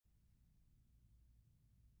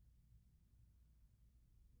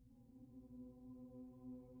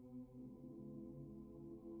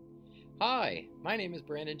Hi, my name is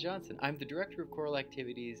Brandon Johnson. I'm the Director of Choral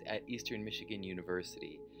Activities at Eastern Michigan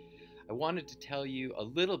University. I wanted to tell you a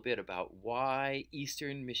little bit about why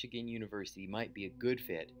Eastern Michigan University might be a good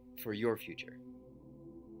fit for your future.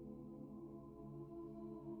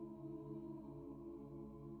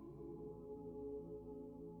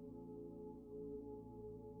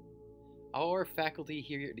 Our faculty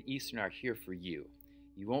here at Eastern are here for you.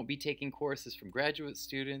 You won't be taking courses from graduate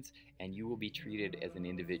students, and you will be treated as an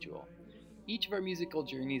individual. Each of our musical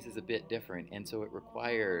journeys is a bit different, and so it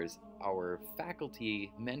requires our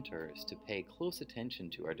faculty mentors to pay close attention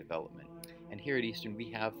to our development. And here at Eastern, we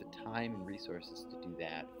have the time and resources to do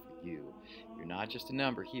that for you. You're not just a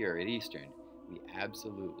number here at Eastern. We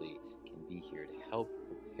absolutely can be here to help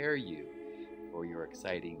prepare you for your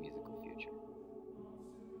exciting musical future.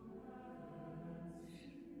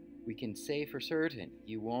 We can say for certain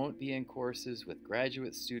you won't be in courses with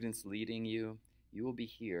graduate students leading you. You will be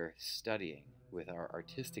here studying with our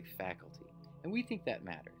artistic faculty, and we think that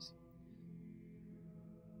matters.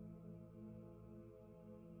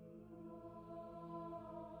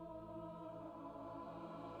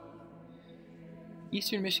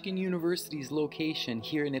 Eastern Michigan University's location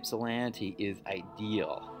here in Ypsilanti is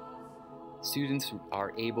ideal. Students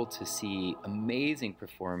are able to see amazing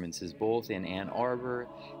performances both in Ann Arbor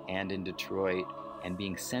and in Detroit, and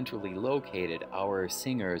being centrally located, our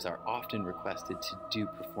singers are often requested to do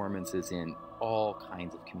performances in all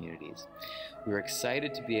kinds of communities. We're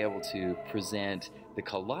excited to be able to present the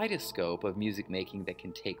kaleidoscope of music making that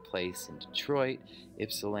can take place in Detroit,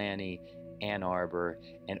 Ypsilanti, Ann Arbor,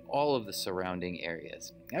 and all of the surrounding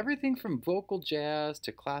areas. Everything from vocal jazz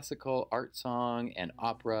to classical, art song, and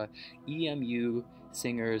opera, EMU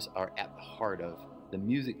singers are at the heart of the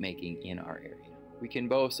music making in our area. We can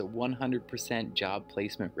boast a 100% job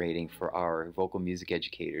placement rating for our vocal music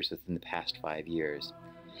educators within the past 5 years.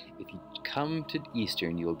 If you come to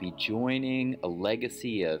Eastern, you will be joining a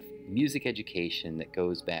legacy of music education that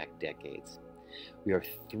goes back decades. We are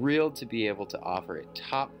thrilled to be able to offer a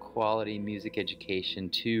top quality music education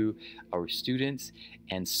to our students,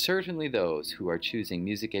 and certainly those who are choosing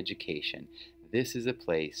music education. This is a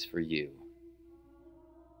place for you.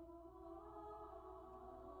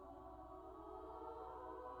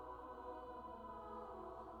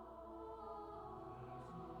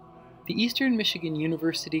 The Eastern Michigan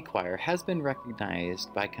University Choir has been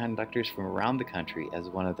recognized by conductors from around the country as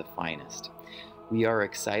one of the finest. We are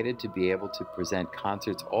excited to be able to present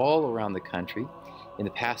concerts all around the country. In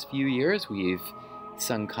the past few years, we've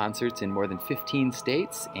sung concerts in more than 15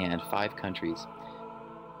 states and 5 countries.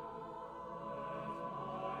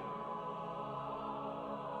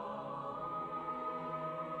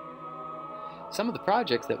 Some of the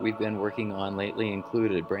projects that we've been working on lately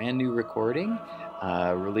include a brand new recording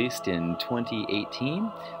released in 2018.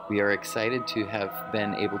 We are excited to have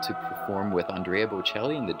been able to perform with Andrea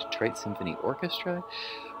Bocelli and the Detroit Symphony Orchestra.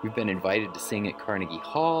 We've been invited to sing at Carnegie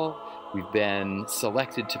Hall. We've been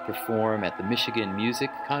selected to perform at the Michigan Music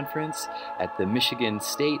Conference, at the Michigan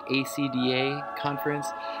State ACDA Conference,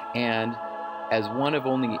 and as one of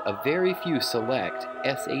only a very few select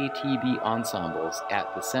SATB ensembles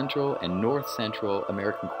at the Central and North Central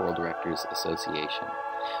American Choral Directors Association.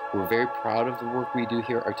 We're very proud of the work we do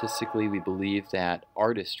here artistically. We believe that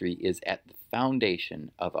artistry is at the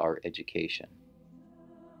foundation of our education.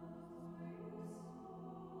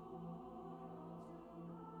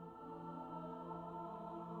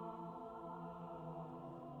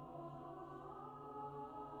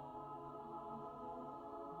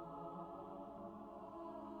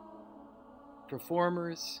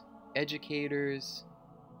 Performers, educators,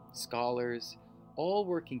 scholars, all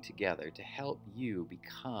working together to help you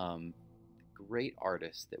become the great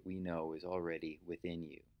artist that we know is already within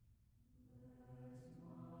you.